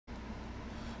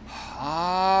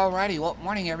Alrighty, well,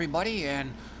 morning everybody,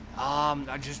 and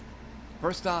I just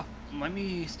first off, let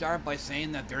me start by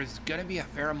saying that there's gonna be a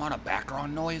fair amount of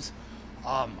background noise.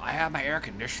 I have my air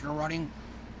conditioner running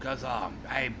because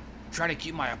I try to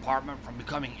keep my apartment from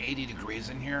becoming 80 degrees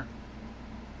in here.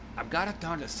 I've got it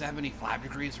down to 75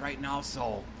 degrees right now,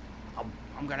 so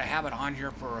I'm gonna have it on here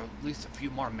for at least a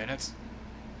few more minutes,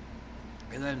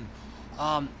 and then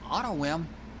on a whim,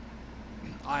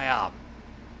 I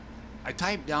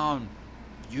typed down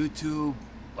YouTube,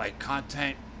 like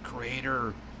content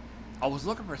creator. I was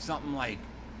looking for something like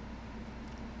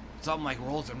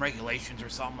rules and regulations or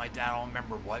something like that. I don't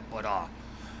remember what, but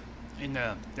in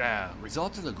the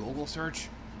results of the Google search,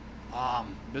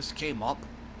 this came up.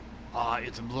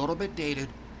 It's a little bit dated.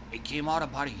 It came out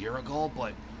about a year ago,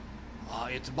 but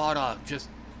it's about just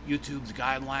YouTube's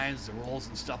guidelines, the rules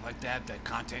and stuff like that that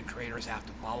content creators have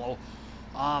to follow.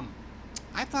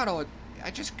 I thought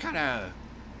I just kind of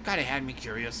had me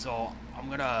curious, so I'm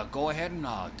gonna go ahead and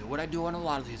do what I do in a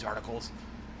lot of these articles.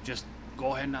 Just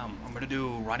go ahead and I'm gonna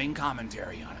do running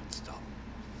commentary on it and stuff.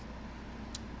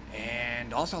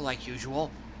 And also, like usual,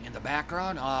 in the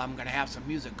background, I'm gonna have some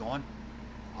music going.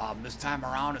 This time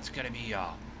around, it's gonna be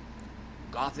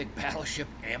Gothic Battleship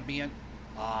ambient.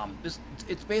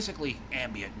 It's basically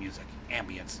ambient music,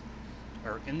 ambience,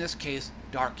 or in this case,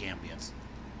 dark ambience.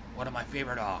 One of my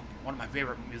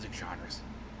favorite music genres.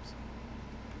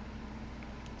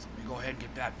 So let me go ahead and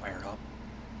get that fired up.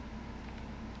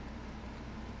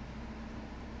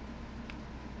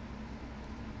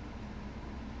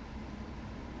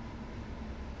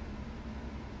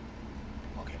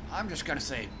 Okay, I'm just gonna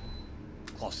say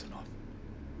close enough.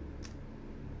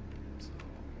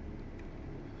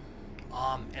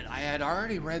 And I had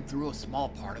already read through a small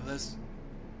part of this,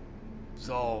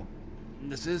 so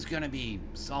this is gonna be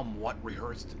somewhat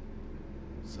rehearsed.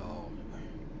 So,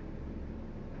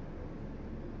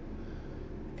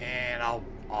 and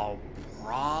I'll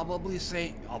probably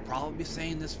be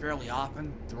saying this fairly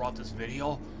often throughout this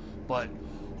video, but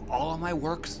all of my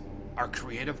works are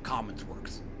Creative Commons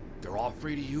works. They're all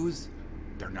free to use.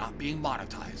 They're not being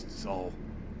monetized. So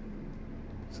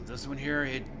this one here,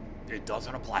 it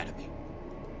doesn't apply to me.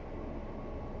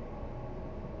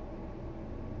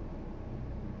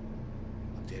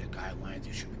 Updated guidelines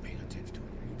you should be paying attention to in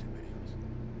your YouTube videos.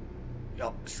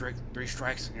 Yup, 3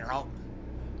 strikes and you're out.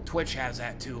 Twitch has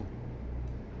that too,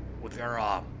 with their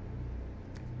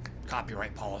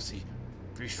copyright policy.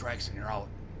 3 strikes and you're out.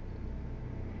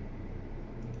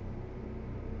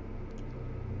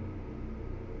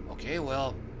 Okay,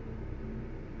 well,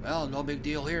 no big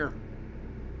deal here.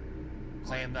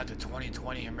 Claim that the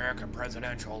 2020 American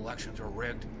presidential elections were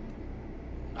rigged.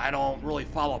 I don't really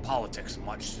follow politics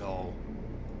much, so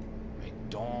I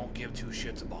don't give 2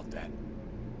 shits about that.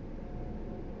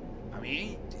 I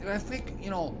mean, I think,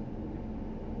 and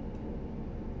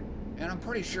I'm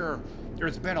pretty sure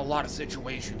there's been a lot of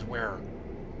situations where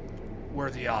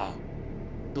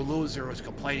the loser was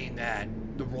complaining that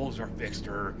the rules are fixed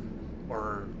or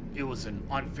it was an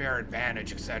unfair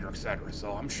advantage, etc., etc.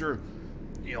 So I'm sure,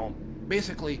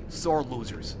 basically sore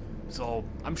losers. So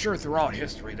I'm sure throughout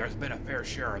history there's been a fair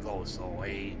share of those. So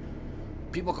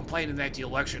people complaining that the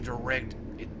elections are rigged,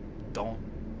 it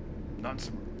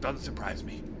doesn't surprise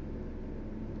me.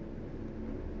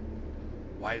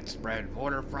 Widespread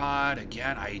voter fraud,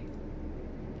 again, I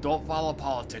don't follow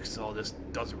politics, so this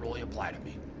doesn't really apply to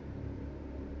me.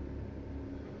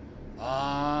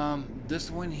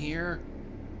 This one here,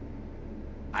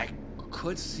 I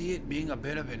could see it being a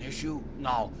bit of an issue.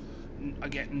 Now,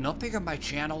 again, nothing on my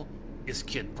channel is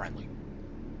kid friendly.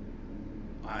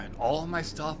 And all of my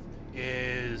stuff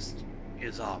is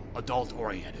adult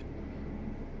oriented.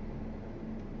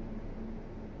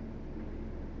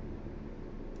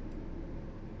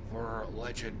 For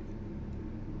alleged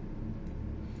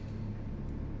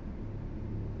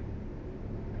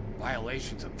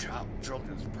violations of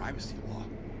children's privacy law.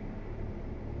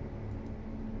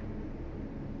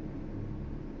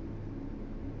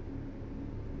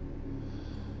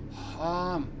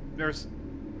 There's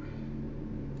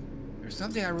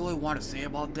something I really want to say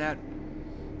about that.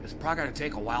 It's probably gonna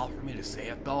take a while for me to say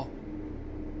it though.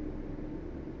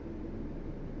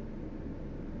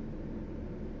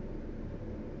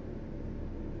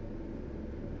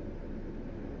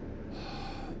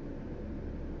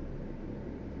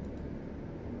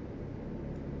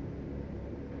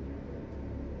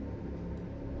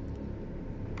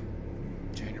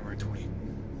 January 20.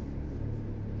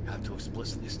 Have to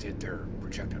explicitly state their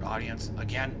projected audience.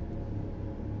 Again,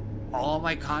 all of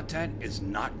my content is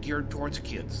not geared towards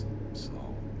kids. So,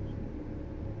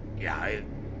 yeah,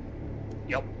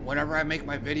 yep, whenever I make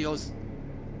my videos,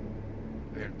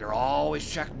 They're always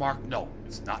check marked no.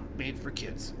 It's not made for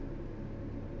kids.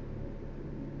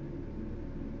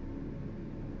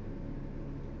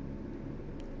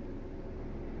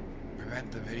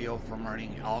 Prevent the video from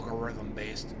running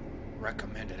algorithm-based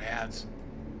recommended ads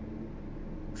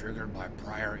triggered by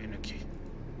prior indicate.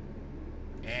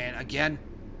 And again,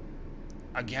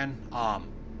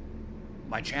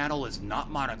 my channel is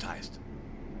not monetized.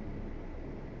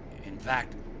 In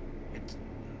fact,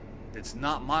 it's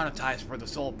not monetized for the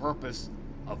sole purpose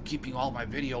of keeping all my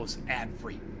videos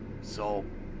ad-free. So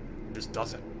this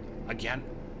doesn't. Again,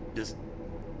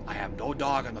 I have no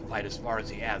dog in the fight as far as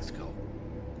the ads go.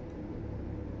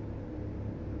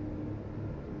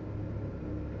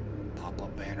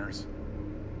 Pop-up banners.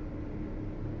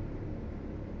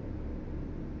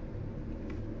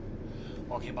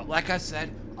 Okay, but like I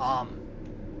said,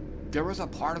 there was a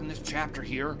part in this chapter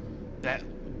here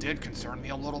that did concern me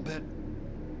a little bit.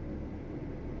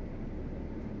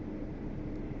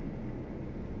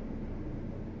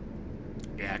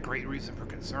 Yeah, great reason for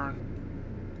concern.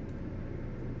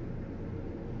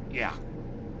 Yeah.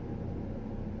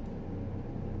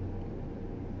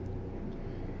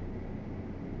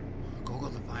 Google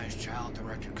defines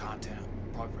child-directed content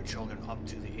appropriate for children up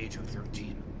to the age of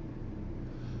 13.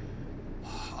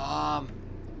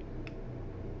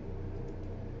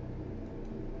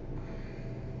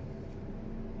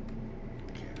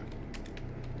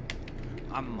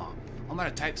 I'm gonna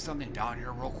type something down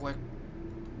here real quick.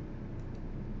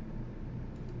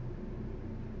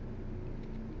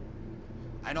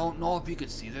 I don't know if you could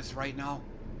see this right now.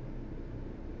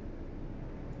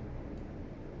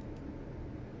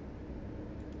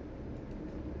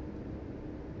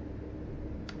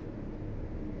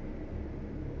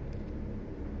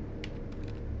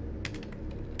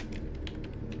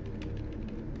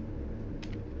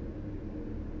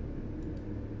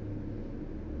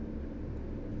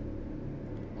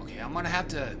 I'm gonna have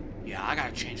to, yeah, I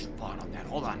gotta change the font on that.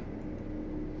 Hold on.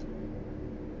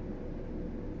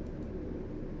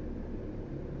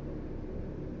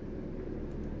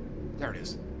 There it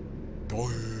is. Okay,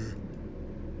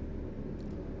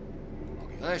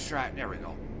 let's try it. There we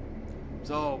go.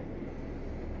 So,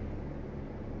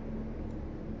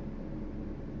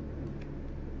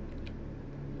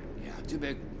 yeah, too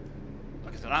big.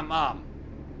 Like I said,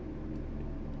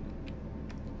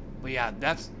 but yeah,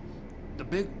 that's the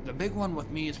big one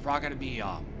with me is probably gonna be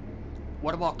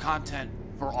what about content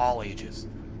for all ages?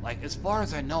 Like, as far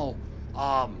as I know,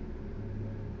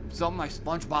 something like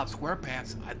SpongeBob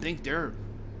SquarePants, I think they're,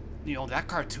 that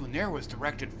cartoon there was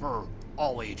directed for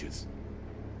all ages.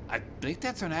 I think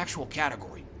that's an actual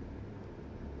category.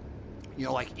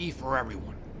 Like E for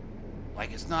everyone.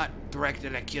 Like, it's not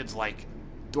directed at kids like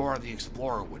Dora the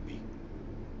Explorer would be.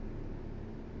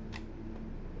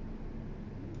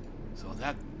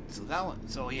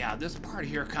 So yeah, this part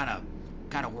here kind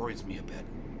of worries me a bit.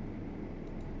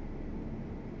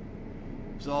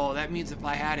 So that means if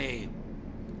I had a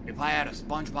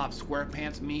SpongeBob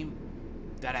SquarePants meme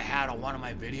that I had on one of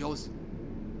my videos,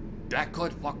 that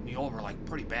could fuck me over like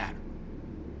pretty bad.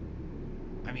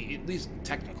 I mean, at least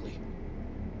technically.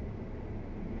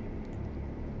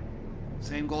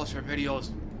 Same goes for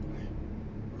videos.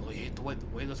 Really hate the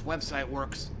way this website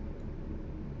works.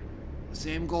 The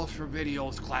same goes for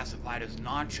videos classified as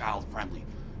non-child friendly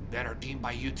that are deemed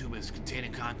by YouTube as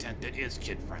containing content that is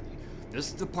kid friendly. This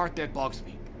is the part that bugs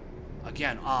me.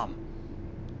 Again, I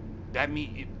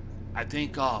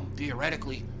think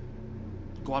theoretically,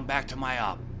 going back to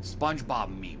my SpongeBob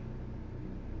meme,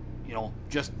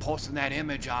 just posting that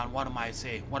image on one of my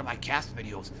cast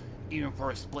videos, even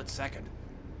for a split second,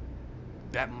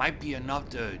 that might be enough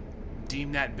to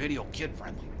deem that video kid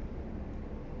friendly.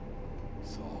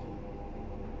 So,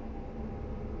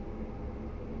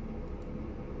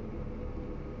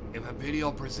 if a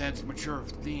video presents mature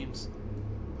themes,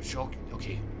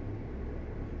 okay.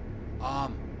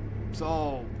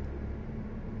 So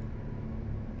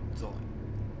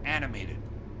animated.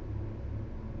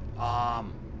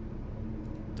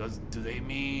 Do they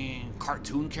mean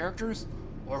cartoon characters,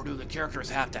 or do the characters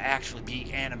have to actually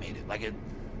be animated? Like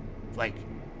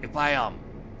if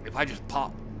I just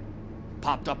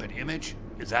popped up an image,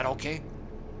 is that okay?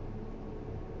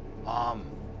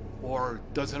 Or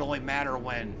does it only matter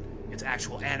when it's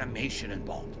actual animation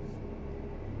involved?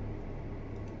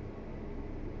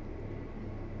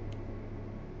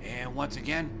 And once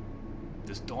again,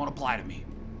 this don't apply to me.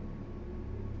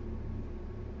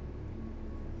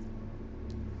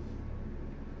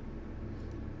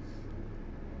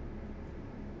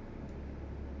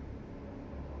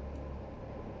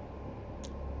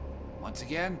 Once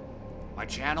again, my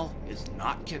channel is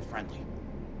not kid friendly.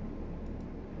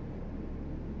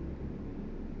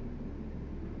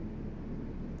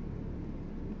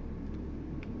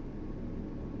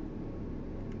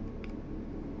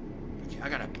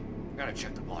 gotta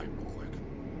check the volume real quick.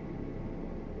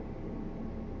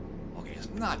 Okay, it's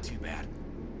not too bad.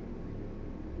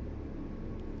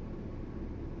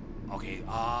 Okay,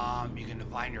 you can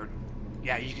define your,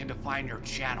 yeah, you can define your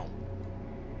channel.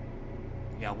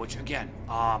 Yeah, which again,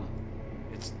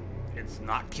 it's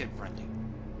not kid friendly.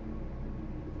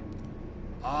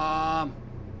 I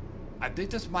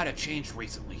think this might have changed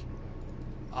recently.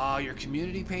 Your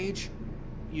community page,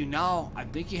 I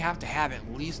think you have to have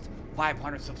at least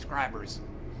 500 subscribers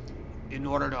in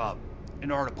order to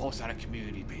post on a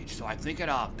community page. So I think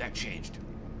that changed.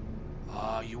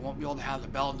 You won't be able to have the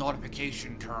bell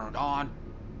notification turned on,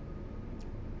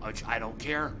 which I don't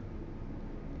care.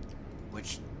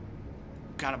 Which,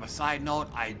 kind of a side note,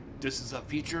 this is a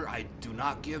feature I do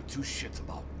not give two shits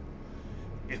about.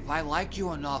 If I like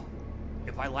you enough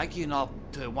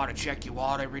to want to check you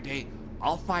out every day,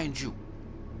 I'll find you.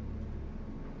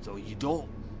 So you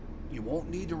won't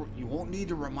need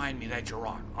to remind me that you're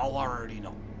on. I'll already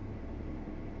know.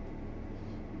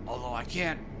 Although I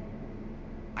can't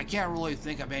really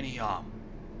think of any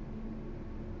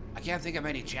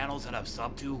channels that I've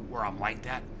subbed to where I'm like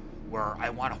that, where I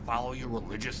want to follow you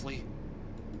religiously.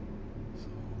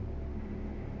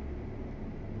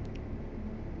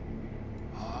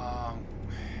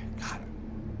 God.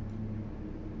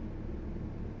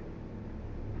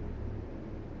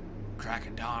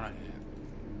 Tracking down on it.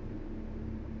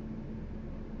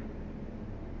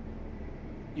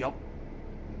 Yep.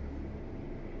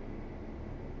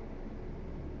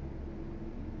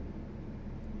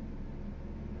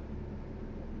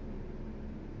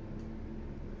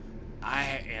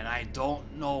 I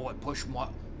don't know what push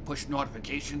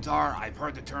notifications are. I've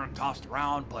heard the term tossed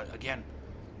around, but again,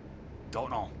 don't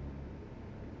know.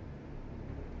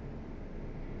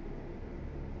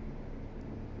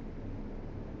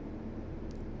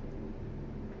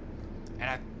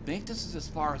 And I think this is as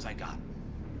far as I got.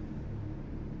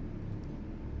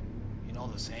 You know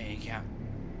the saying, you can't,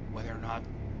 whether or not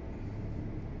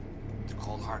it's a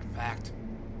cold hard fact,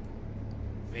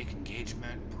 fake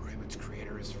engagement prohibits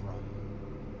creators from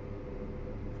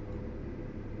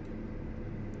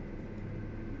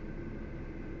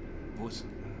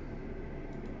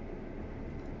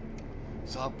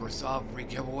sub for sub free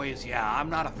giveaways. Yeah, I'm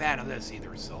not a fan of this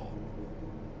either, so.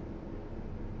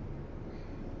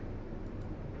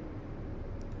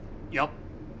 Yep.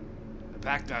 In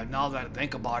fact, now that I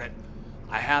think about it,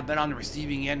 I have been on the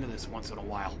receiving end of this once in a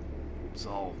while.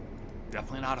 So,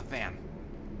 definitely not a fan.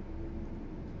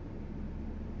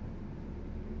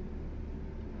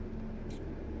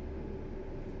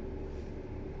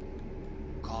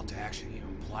 Call to action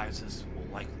even implies this will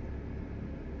likely.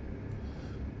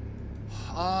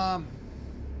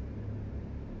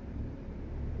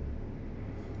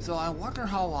 So I wonder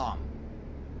how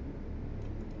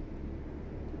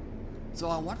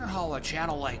a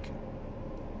channel like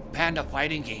Panda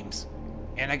Fighting Games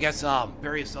and I guess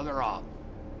various other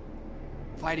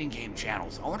fighting game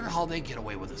channels, I wonder how they get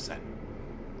away with this then.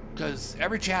 Because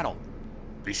every channel,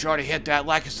 be sure to hit that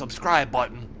like and subscribe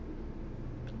button.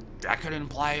 That could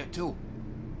imply it too.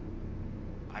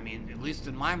 I mean, at least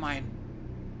in my mind,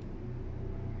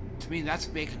 to me that's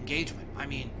fake engagement. I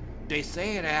mean, they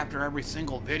say it after every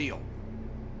single video.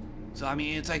 So I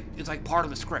mean, it's like part of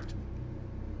the script.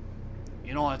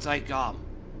 You know, it's like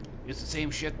it's the same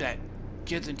shit that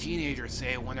kids and teenagers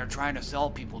say when they're trying to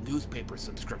sell people newspaper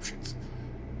subscriptions.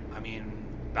 I mean,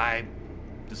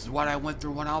 this is what I went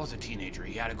through when I was a teenager.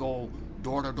 You had to go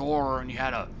door to door, and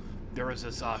there was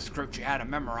this script you had to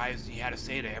memorize, and you had to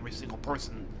say to every single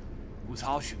person whose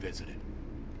house you visited.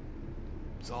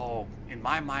 So, in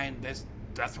my mind, that's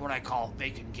what I call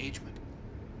fake engagement.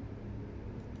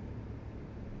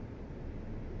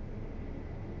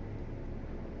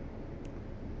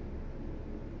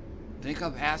 Think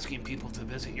of asking people to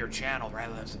visit your channel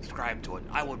rather than subscribe to it.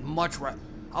 I would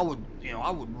I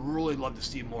would really love to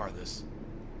see more of this.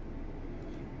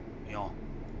 You know,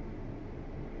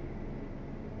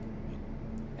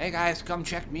 hey guys, come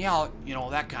check me out, you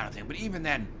know, that kind of thing. But even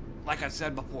then, like I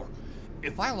said before,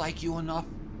 if I like you enough,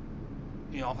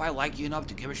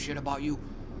 to give a shit about you,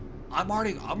 I'm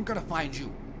gonna find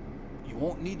you. You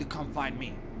won't need to come find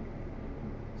me.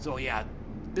 So yeah,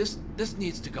 this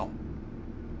needs to go.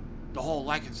 The whole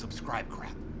like and subscribe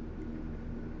crap.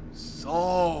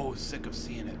 So sick of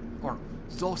seeing it, or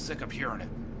so sick of hearing it.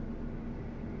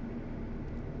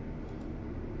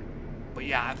 But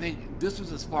yeah, I think this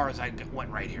was as far as I went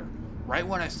right here. Right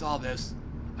when I saw this,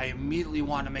 I immediately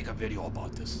wanted to make a video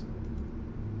about this.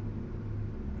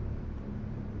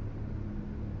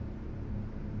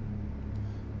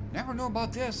 Never knew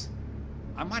about this.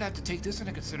 I might have to take this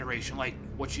into consideration, like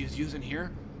what she's using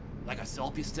here. like a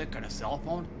selfie stick on a cell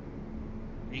phone.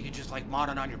 And you can just like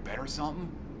mount it on your bed or something.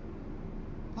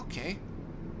 Okay.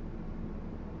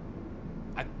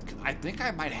 I think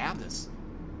I might have this.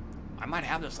 I might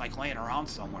have this like laying around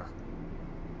somewhere.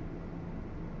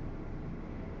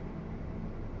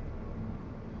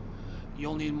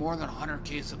 You'll need more than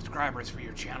 100K subscribers for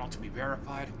your channel to be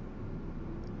verified.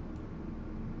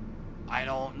 I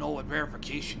don't know what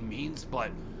verification means,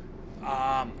 but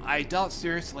I doubt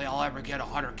seriously I'll ever get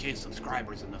 100K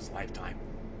subscribers in this lifetime.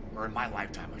 Or in my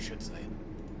lifetime, I should say.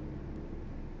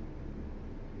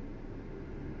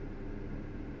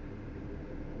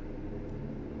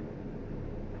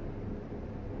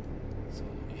 So,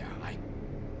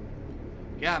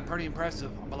 yeah, I'm pretty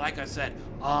impressive. But like I said,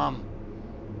 I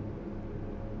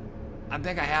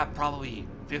think I have probably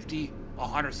 50,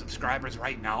 100 subscribers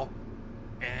right now.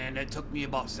 And it took me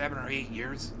about 7 or 8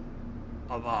 years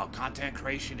of content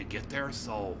creation to get there,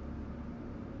 so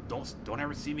don't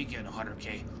ever see me getting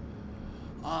 100K.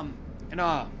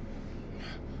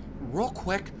 Real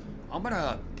quick, I'm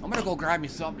gonna go grab me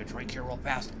something to drink here real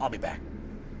fast. I'll be back.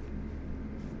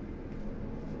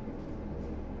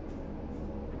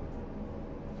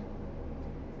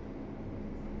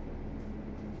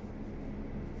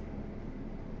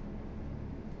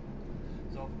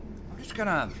 So I'm just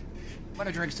gonna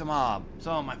drink some of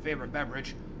my favorite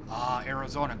beverage,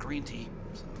 Arizona green tea.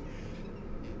 So,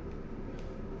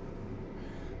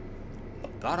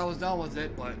 thought I was done with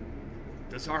it, but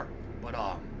this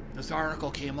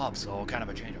article came up, so kind of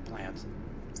a change of plans.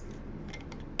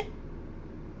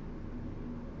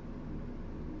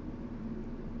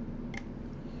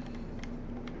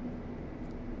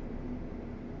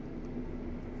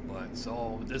 But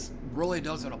so this really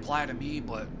doesn't apply to me,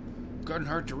 but couldn't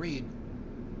hurt to read.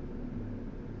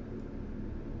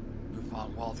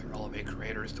 Newfound wealth or elevate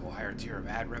creators to a higher tier of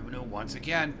ad revenue. Once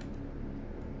again,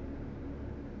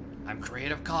 I'm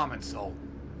Creative Commons, so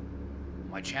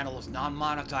my channel is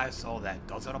non-monetized, so that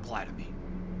doesn't apply to me.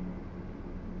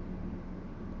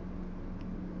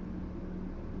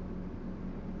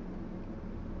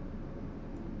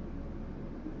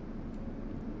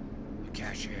 The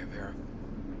cache here.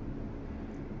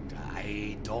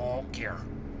 I don't care.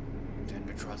 I tend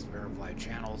to trust verified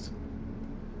channels.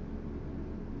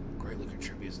 Greatly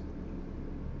contributes.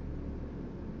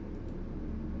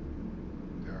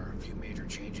 There are a few major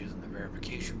changes in the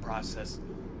verification process.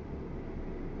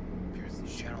 Appears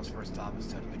these channels first off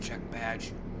instead of a check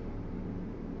badge.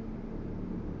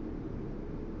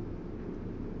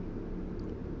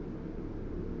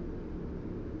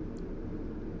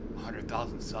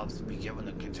 $100,000 subs to be given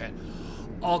the content.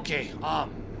 Okay,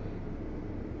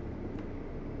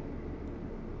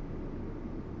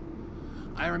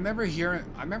 I remember hearing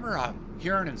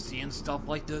and seeing stuff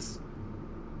like this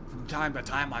from time to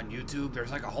time on YouTube.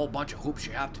 There's like a whole bunch of hoops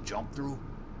you have to jump through,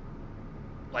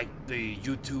 like the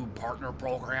YouTube partner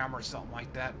program or something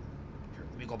like that. Here,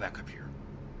 let me go back up here.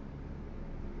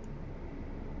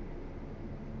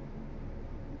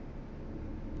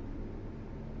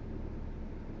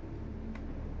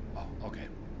 Oh, okay.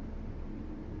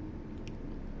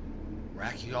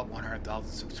 Racking up 100,000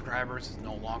 subscribers is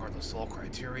no longer the sole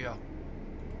criteria.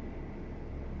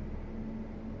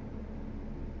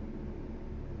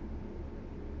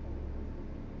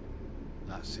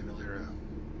 Not similar to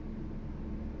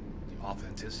the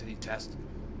authenticity test.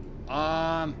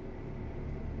 Well,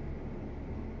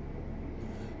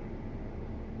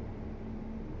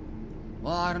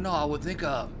 I don't know. I would think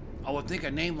a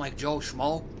name like Joe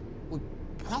Schmo would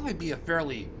probably be a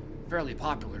fairly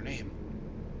popular name.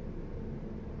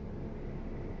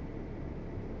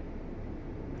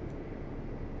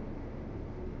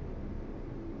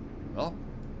 Well,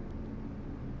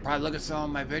 probably look at some of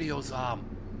my videos,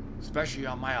 especially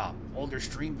on my older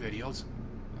stream videos.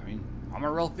 I mean, I'm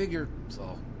a real figure, so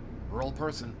a real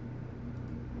person.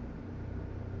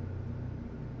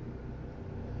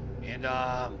 And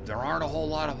there aren't a whole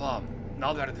lot of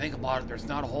now that I think about it, there's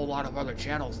not a whole lot of other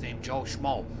channels named Joe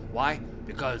Schmo. Why?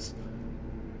 Because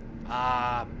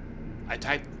I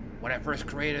typed, when I first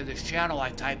created this channel,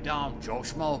 I typed down Joe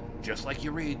Schmo, just like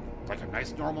you read, like a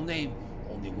nice normal name.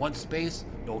 Only one space,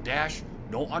 no dash,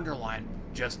 no underline,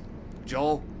 just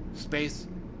Joe space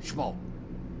Schmo.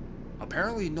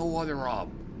 Apparently no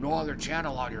other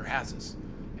channel out here has this.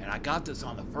 And I got this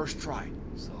on the first try,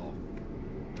 so.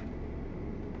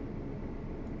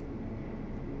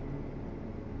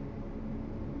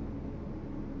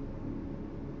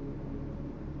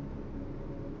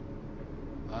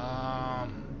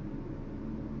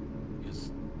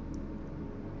 Is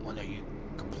one that you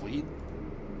complete?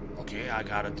 Okay, I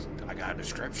got a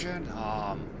description,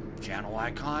 channel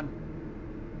icon,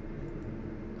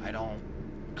 I don't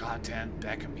content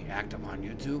that can be active on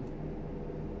YouTube.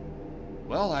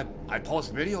 Well, I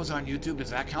post videos on YouTube.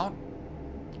 Does that count?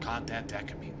 Content that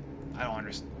can be. I don't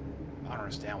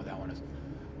understand what that one is.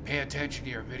 Pay attention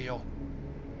to your video.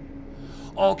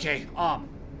 Okay,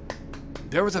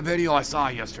 there was a video I saw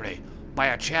yesterday by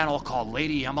a channel called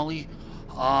Lady Emily.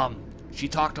 She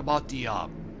talked about the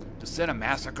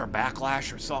Cinemassacre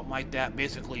backlash or something like that.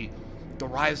 Basically, the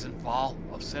rise and fall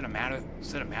of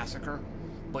Cinemassacre.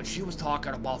 But she was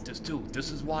talking about this too. This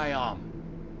is why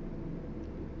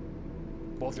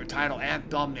both her title and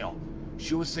thumbnail.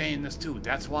 She was saying this too.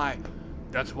 That's why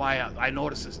I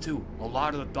noticed this too. A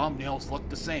lot of the thumbnails look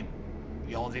the same.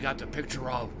 You know, they got the picture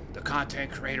of the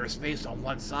content creator's face on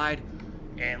one side,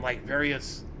 and like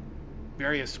various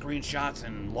screenshots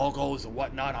and logos and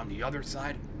whatnot on the other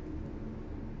side.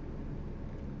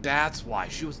 That's why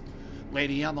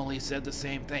Lady Emily said the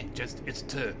same thing. Just it's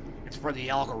for the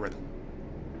algorithm.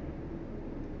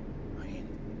 I mean,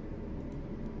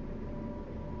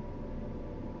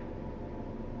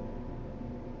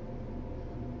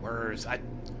 whereas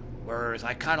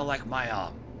I kind of like my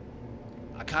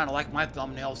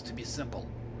thumbnails to be simple.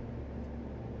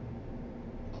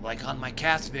 Like on my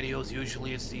cast videos,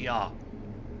 usually it's the I'm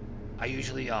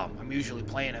usually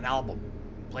playing an album,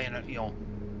 playing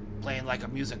like a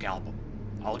music album.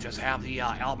 I'll just have the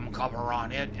album cover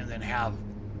on it, and then have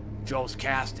Joe's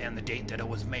cast and the date that it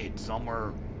was made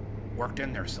somewhere worked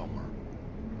in there somewhere.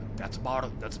 That's about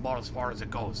it. That's about as far as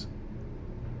it goes.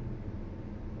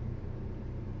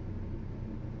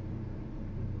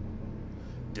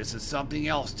 This is something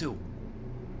else too.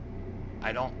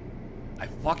 I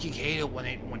fucking hate it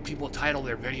when people title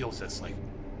their videos as like,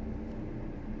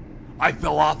 I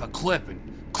fell off a cliff and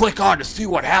click on to see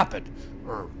what happened,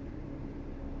 or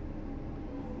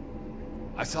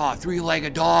I saw a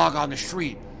three-legged dog on the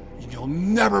street. You'll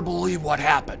never believe what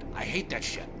happened. I hate that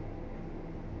shit.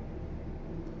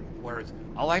 Whereas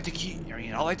I like to keep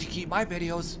my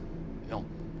videos,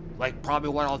 like probably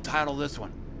what I'll title this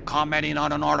one, commenting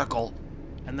on an article,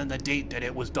 and then the date that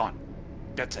it was done.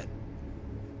 That's it.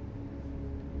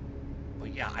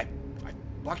 But yeah, I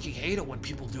fucking hate it when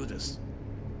people do this.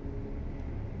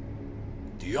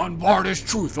 The unvarnished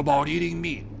truth about eating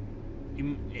meat.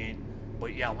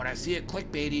 But yeah, when I see it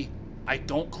clickbaity, I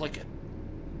don't click it.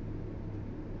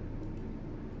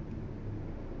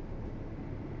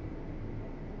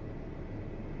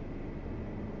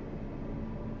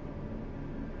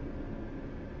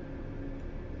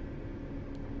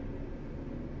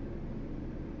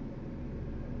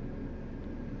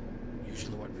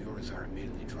 Usually what viewers are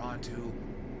immediately drawn to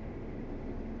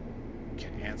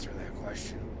can answer that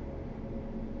question.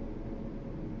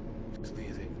 Just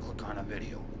because they click on a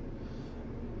video.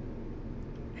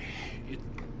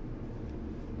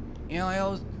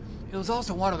 It was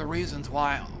also one of the reasons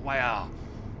why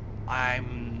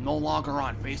I'm no longer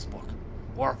on Facebook,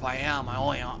 or if I am,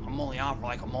 I'm only on for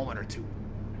like a moment or two.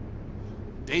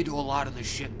 They do a lot of this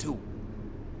shit too.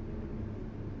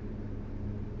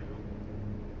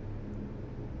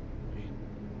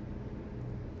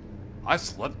 I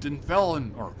slipped and fell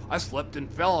and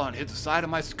hit the side of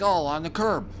my skull on the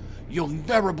curb. You'll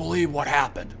never believe what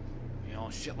happened.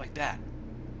 Shit like that.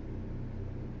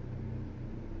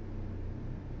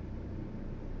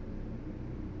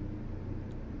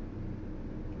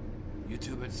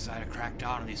 YouTube has decided to crack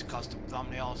down on these custom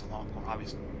thumbnails along with more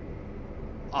obvious.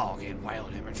 Oh, okay,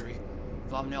 violent imagery.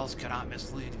 Thumbnails cannot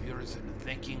mislead viewers into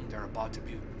thinking they're about to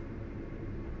view.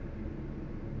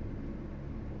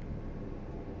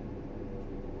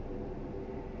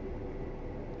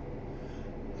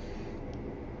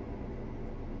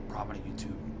 Prominent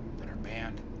YouTube that are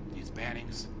banned. These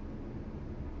bannings.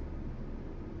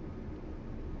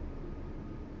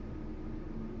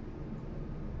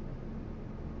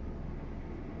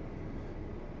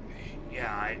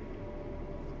 Yeah,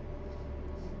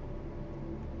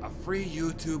 a free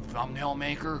YouTube thumbnail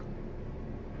maker?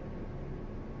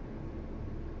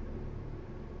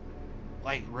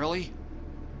 Like, really?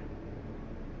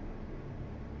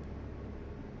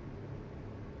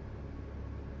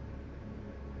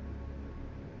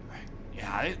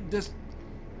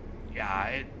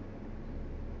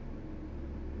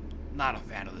 Not a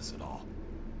fan of this at all.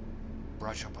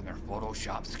 Brush up on their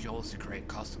Photoshop skills to create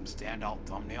custom standout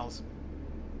thumbnails.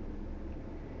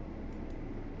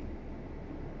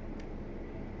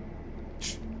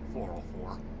 Shh,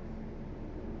 404.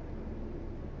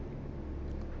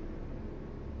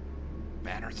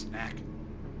 Banner snack.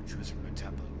 Choose from a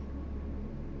template.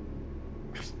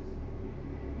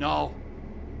 No.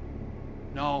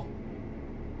 No.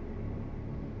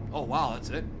 Oh wow, that's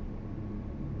it.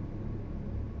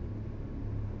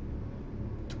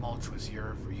 tumultuous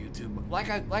year for YouTube. Like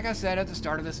I said at the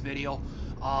start of this video,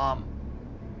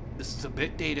 this is a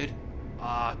bit dated.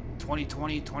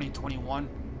 2020, 2021.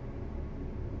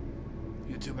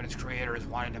 YouTube and its creators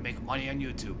wanting to make money on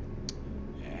YouTube.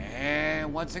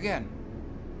 And once again,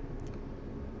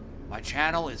 my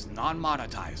channel is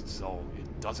non-monetized, so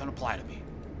it doesn't apply to me.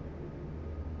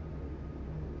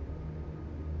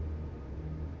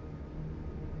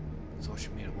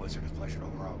 Social media wizard is pleasure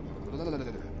overall.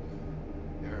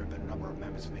 There have been a number of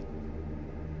amendments made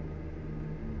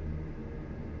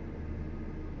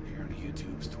here in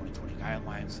YouTube's 2020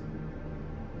 guidelines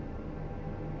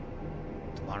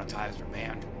to monetize or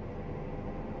banned.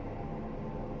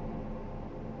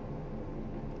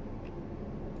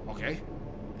 Okay.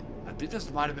 I think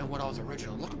this might have been what I was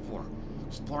originally looking for.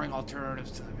 Exploring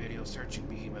alternatives to the video searching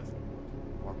behemoth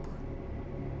or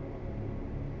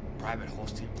private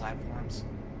hosting platforms.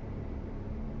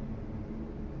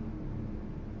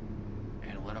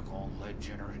 Analytical and lead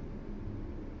generate.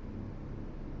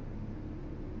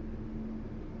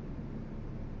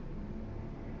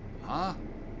 Huh?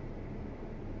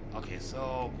 Okay,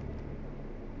 so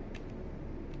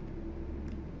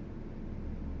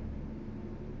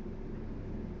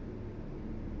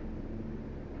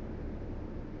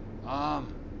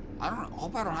I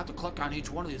hope I don't have to click on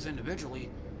each one of these individually.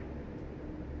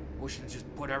 We should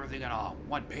just put everything in a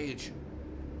one page.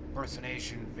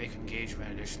 Impersonation, fake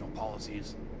engagement, additional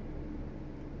policies,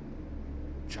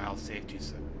 child safety.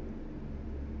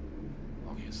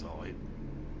 Okay, so it.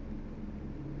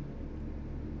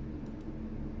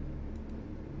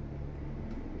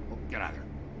 Oh, get out of here.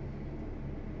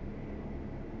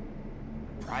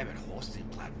 Private hosting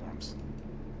platforms.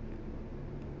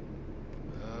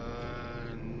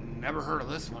 Never heard of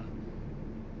this one.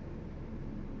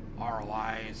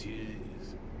 ROI is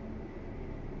used.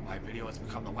 My video has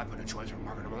become the weapon of choice for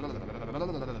marketers.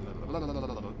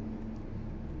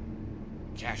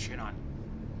 Cash in on.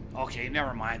 Okay,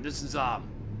 never mind. This is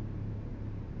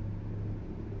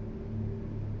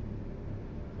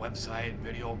website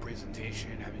video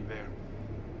presentation having better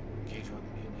engagement.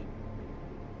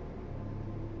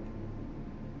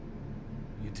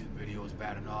 YouTube video is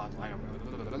bad enough.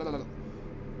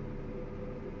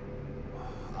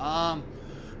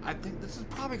 I think this is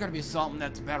probably going to be something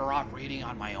that's better off reading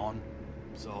on my own.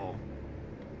 So,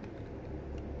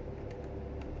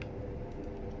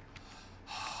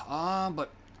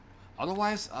 but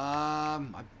otherwise,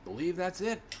 I believe that's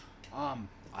it.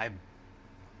 I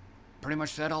pretty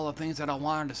much said all the things that I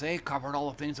wanted to say, covered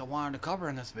all the things I wanted to cover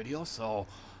in this video. So,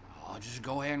 I'll just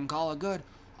go ahead and call it good.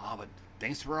 But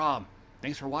thanks for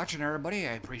watching, everybody.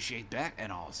 I appreciate that,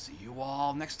 and I'll see you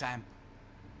all next time.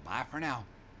 Bye for now.